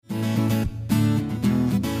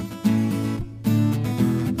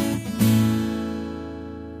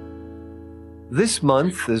This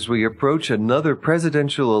month, as we approach another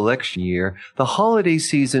presidential election year, the holiday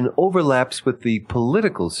season overlaps with the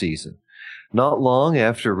political season. Not long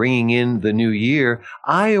after ringing in the new year,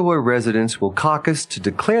 Iowa residents will caucus to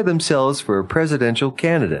declare themselves for a presidential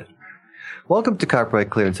candidate. Welcome to Copyright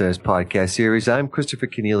Clearance Center's podcast series. I'm Christopher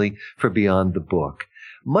Keneally for Beyond the Book.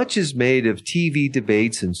 Much is made of TV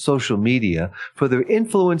debates and social media for their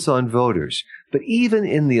influence on voters, but even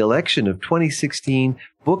in the election of 2016,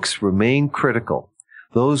 books remain critical.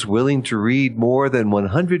 Those willing to read more than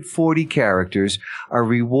 140 characters are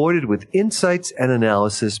rewarded with insights and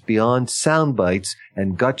analysis beyond sound bites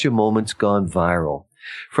and gotcha moments gone viral.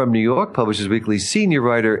 From New York, Publishers Weekly's senior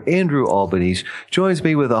writer Andrew Albanese joins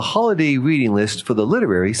me with a holiday reading list for the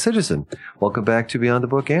literary citizen. Welcome back to Beyond the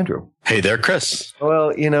Book, Andrew. Hey there, Chris.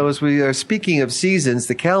 Well, as we are speaking of seasons,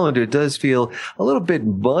 the calendar does feel a little bit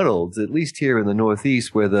muddled, at least here in the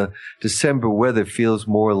Northeast, where the December weather feels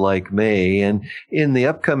more like May. And in the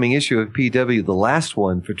upcoming issue of PW, the last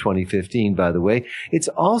one for 2015, by the way, it's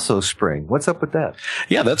also spring. What's up with that?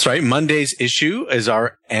 Yeah, that's right. Monday's issue is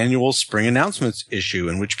our annual spring announcements issue,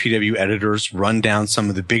 in which PW editors run down some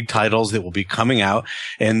of the big titles that will be coming out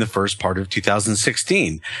in the first part of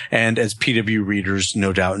 2016. And as PW readers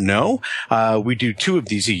no doubt know, we do two of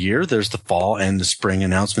these a year. There's the fall and the spring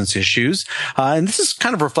announcements issues. And this is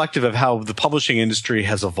kind of reflective of how the publishing industry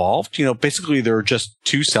has evolved. Basically there are just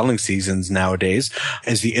two selling seasons nowadays,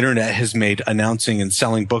 as the internet has made announcing and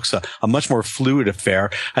selling books a much more fluid affair.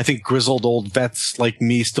 I think grizzled old vets like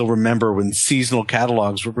me still remember when seasonal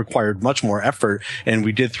catalogs required much more effort, and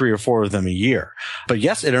we did 3 or 4 of them a year. But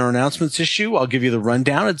yes, in our announcements issue, I'll give you the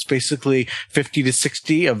rundown. It's basically 50 to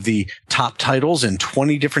 60 of the top titles in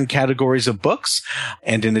 20 different categories of books.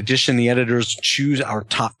 And in addition, the editors choose our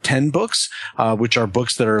top 10 books, which are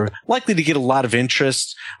books that are likely to get a lot of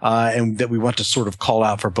interest, and that we want to sort of call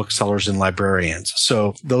out for booksellers and librarians.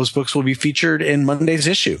 So those books will be featured in Monday's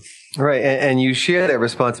issue. Right, and you share that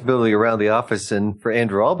responsibility around the office. And for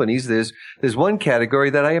Andrew Albanese, there's one category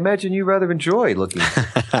that I imagine you rather enjoy looking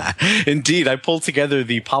at. Indeed, I pulled together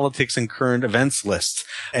the politics and current events list,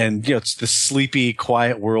 and it's the sleepy,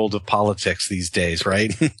 quiet world of politics these days,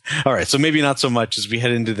 right? All right, so maybe not so much as we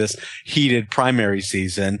head into this heated primary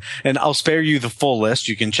season. And I'll spare you the full list.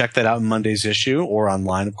 You can check that out in Monday's issue, or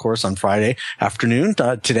online, of course, on Friday afternoon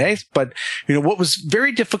today. But what was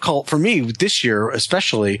very difficult for me this year,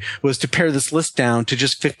 especially, was to pare this list down to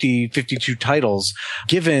just 52 titles,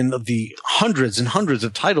 given the hundreds and hundreds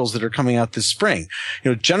of titles that are coming out this spring.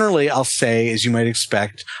 Generally, I'll say, as you might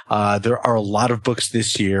expect, there are a lot of books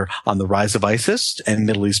this year on the rise of ISIS and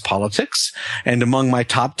Middle East politics. And among my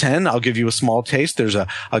top 10, I'll give you a small taste. There's a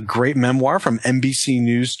great memoir from NBC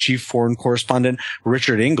News chief foreign correspondent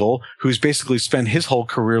Richard Engel, who's basically spent his whole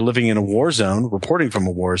career living in a war zone, reporting from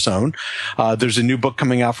a war zone. There's a new book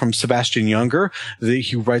coming out from Sebastian Junger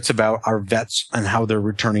he writes about our vets and how they're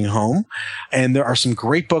returning home. And there are some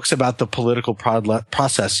great books about the political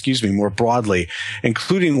process, more broadly,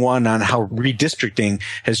 including one on how redistricting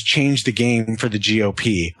has changed the game for the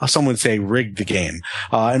GOP. Some would say rigged the game.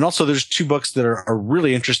 And also there's 2 books that are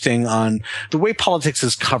really interesting on the way politics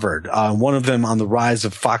is covered. One of them on the rise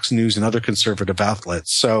of Fox News and other conservative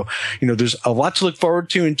outlets. So, there's a lot to look forward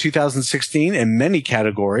to in 2016 in many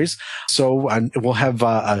categories. So we'll have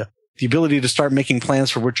the ability to start making plans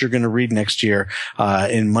for what you're going to read next year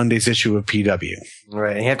in Monday's issue of PW.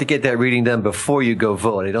 Right. And you have to get that reading done before you go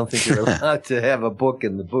vote. I don't think you're allowed to have a book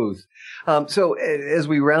in the booth. So as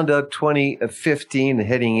we round up 2015 and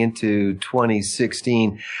heading into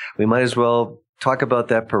 2016, we might as well talk about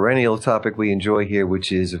that perennial topic we enjoy here,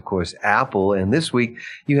 which is, of course, Apple. And this week,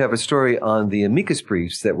 you have a story on the amicus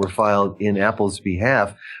briefs that were filed in Apple's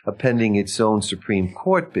behalf, pending its own Supreme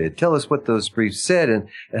Court bid. Tell us what those briefs said and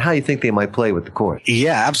how you think they might play with the court.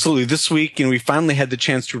 Yeah, absolutely. This week, we finally had the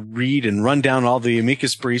chance to read and run down all the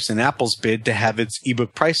amicus briefs in Apple's bid to have its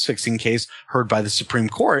ebook price-fixing case heard by the Supreme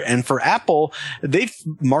Court. And for Apple, they've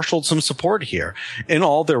marshaled some support here. In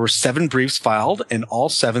all, there were 7 briefs filed, and all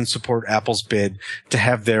 7 support Apple's bid to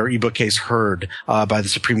have their ebook case heard by the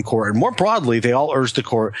Supreme Court. And more broadly, they all urged the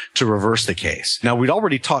court to reverse the case. Now, we'd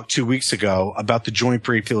already talked 2 weeks ago about the joint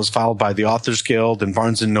brief that was filed by the Authors Guild and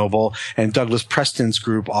Barnes & Noble and Douglas Preston's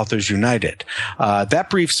group, Authors United. That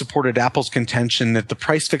brief supported Apple's contention that the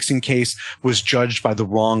price-fixing case was judged by the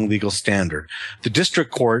wrong legal standard. The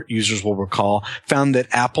district court, users will recall, found that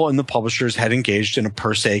Apple and the publishers had engaged in a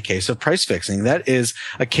per se case of price-fixing. That is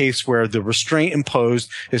a case where the restraint imposed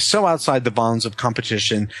is so outside the bounds grounds of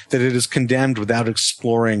competition that it is condemned without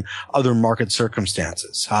exploring other market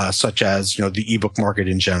circumstances, such as, the ebook market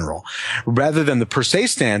in general. Rather than the per se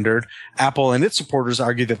standard, Apple and its supporters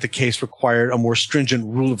argue that the case required a more stringent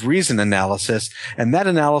rule of reason analysis, and that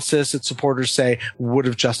analysis, its supporters say, would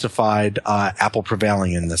have justified Apple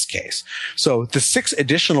prevailing in this case. So the 6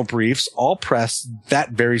 additional briefs all press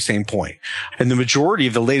that very same point. And the majority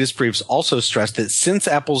of the latest briefs also stress that since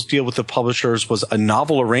Apple's deal with the publishers was a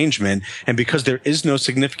novel arrangement, and because there is no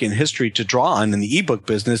significant history to draw on in the ebook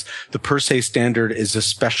business, the per se standard is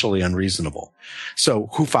especially unreasonable. So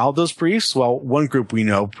who filed those briefs? Well, one group we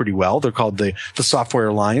know pretty well. They're called the Software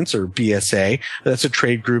Alliance, or BSA. That's a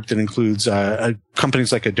trade group that includes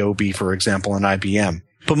companies like Adobe, for example, and IBM.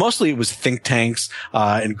 But mostly it was think tanks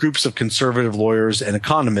and groups of conservative lawyers and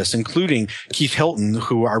economists, including Keith Hilton,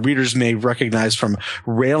 who our readers may recognize from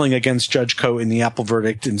railing against Judge Koh in the Apple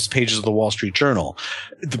verdict in pages of the Wall Street Journal.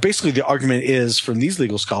 Basically, the argument is from these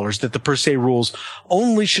legal scholars that the per se rules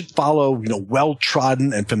only should follow,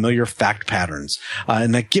 well-trodden and familiar fact patterns,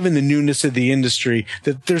 and that given the newness of the industry,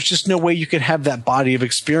 that there's just no way you could have that body of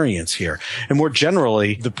experience here. And more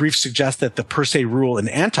generally, the briefs suggest that the per se rule in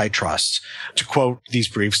antitrust, to quote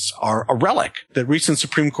these briefs, are a relic. That recent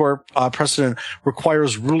Supreme Court precedent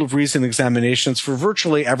requires rule of reason examinations for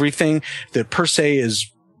virtually everything. That per se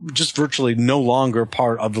is just virtually no longer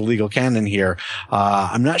part of the legal canon here.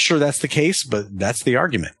 I'm not sure that's the case, but that's the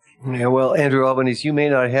argument. Yeah, well, Andrew Albanese, you may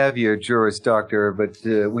not have your Juris Doctor, but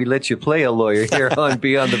we let you play a lawyer here on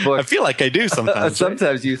Beyond the Book. I feel like I do sometimes.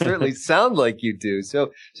 Sometimes you certainly sound like you do.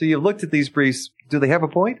 So you've looked at these briefs. Do they have a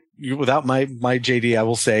point? Without my JD, I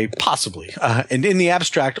will say possibly. And in the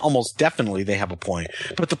abstract, almost definitely they have a point.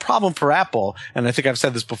 But the problem for Apple, and I think I've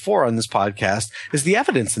said this before on this podcast, is the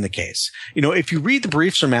evidence in the case. If you read the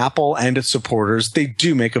briefs from Apple and its supporters, they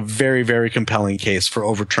do make a very, very compelling case for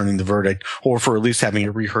overturning the verdict, or for at least having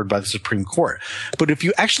it reheard by the Supreme Court. But if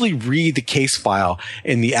you actually read the case file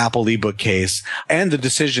in the Apple ebook case and the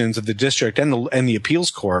decisions of the district and the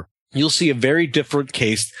appeals court, you'll see a very different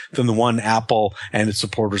case than the one Apple and its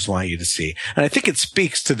supporters want you to see. And I think it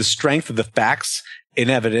speaks to the strength of the facts in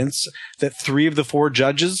evidence that 3 of the 4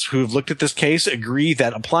 judges who have looked at this case agree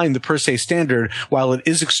that applying the per se standard, while it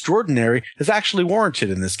is extraordinary, is actually warranted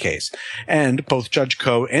in this case. And both Judge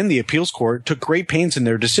Koh and the appeals court took great pains in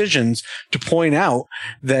their decisions to point out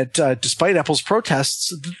that despite Apple's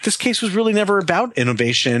protests, this case was really never about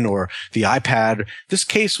innovation or the iPad. This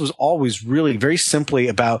case was always really very simply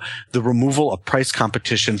about the removal of price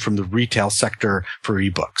competition from the retail sector for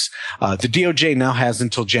ebooks. The DOJ now has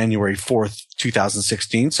until January 4th,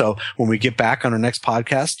 2016. So when we get back on our next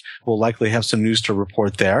podcast, we'll likely have some news to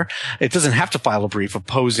report there. It doesn't have to file a brief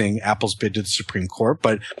opposing Apple's bid to the Supreme Court,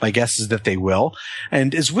 but my guess is that they will.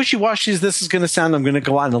 And as wishy-washy as this is going to sound, I'm going to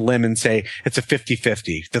go out on a limb and say it's a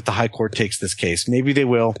 50-50 that the high court takes this case. Maybe they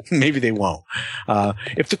will, maybe they won't.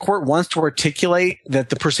 If the court wants to articulate that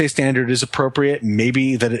the per se standard is appropriate,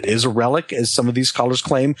 maybe that it is a relic, as some of these scholars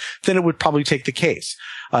claim, then it would probably take the case.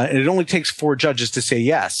 And it only takes 4 judges to say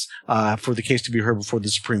yes for the case to be heard before the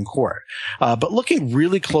Supreme Court. But looking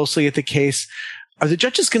really closely at the case, are the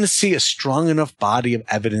judges going to see a strong enough body of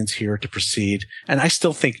evidence here to proceed? And I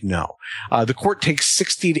still think no. The court takes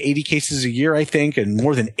 60 to 80 cases a year, I think, and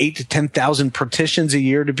more than 8,000 to 10,000 petitions a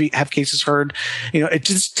year to have cases heard. It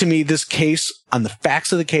just, to me, this case, on the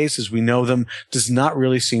facts of the case as we know them, does not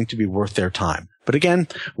really seem to be worth their time. But again,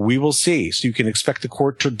 we will see. So you can expect the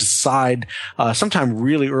court to decide sometime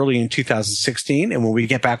really early in 2016. And when we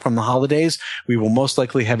get back from the holidays, we will most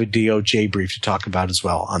likely have a DOJ brief to talk about as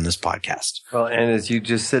well on this podcast. Well, and as you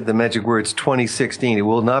just said, the magic words 2016. It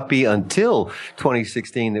will not be until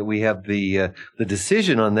 2016 that we have the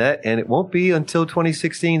decision on that, and it won't be until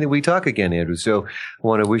 2016 that we talk again, Andrew. So I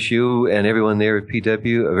want to wish you and everyone there at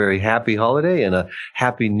PW a very happy holiday and a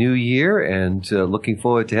happy new year, and looking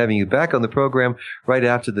forward to having you back on the program right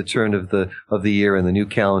after the turn of the year and the new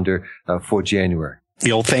calendar for January.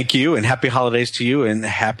 Thank you, and happy holidays to you, and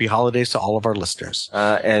happy holidays to all of our listeners.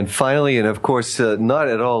 And finally, and of course, not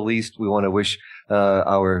at all least, we want to wish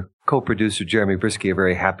our co-producer Jeremy Brisky a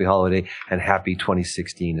very happy holiday and happy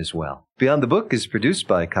 2016 as well. Beyond the Book is produced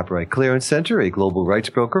by Copyright Clearance Center, a global rights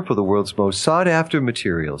broker for the world's most sought-after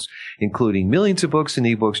materials, including millions of books and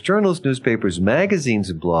ebooks, journals, newspapers, magazines,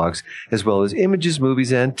 and blogs, as well as images,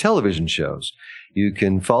 movies, and television shows. You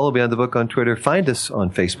can follow Beyond the Book on Twitter, find us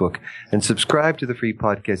on Facebook, and subscribe to the free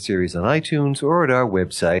podcast series on iTunes or at our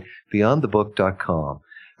website, beyondthebook.com.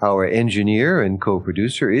 Our engineer and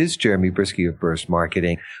co-producer is Jeremy Brisky of Burst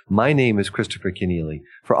Marketing. My name is Christopher Keneally.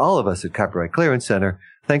 For all of us at Copyright Clearance Center,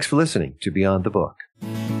 thanks for listening to Beyond the Book.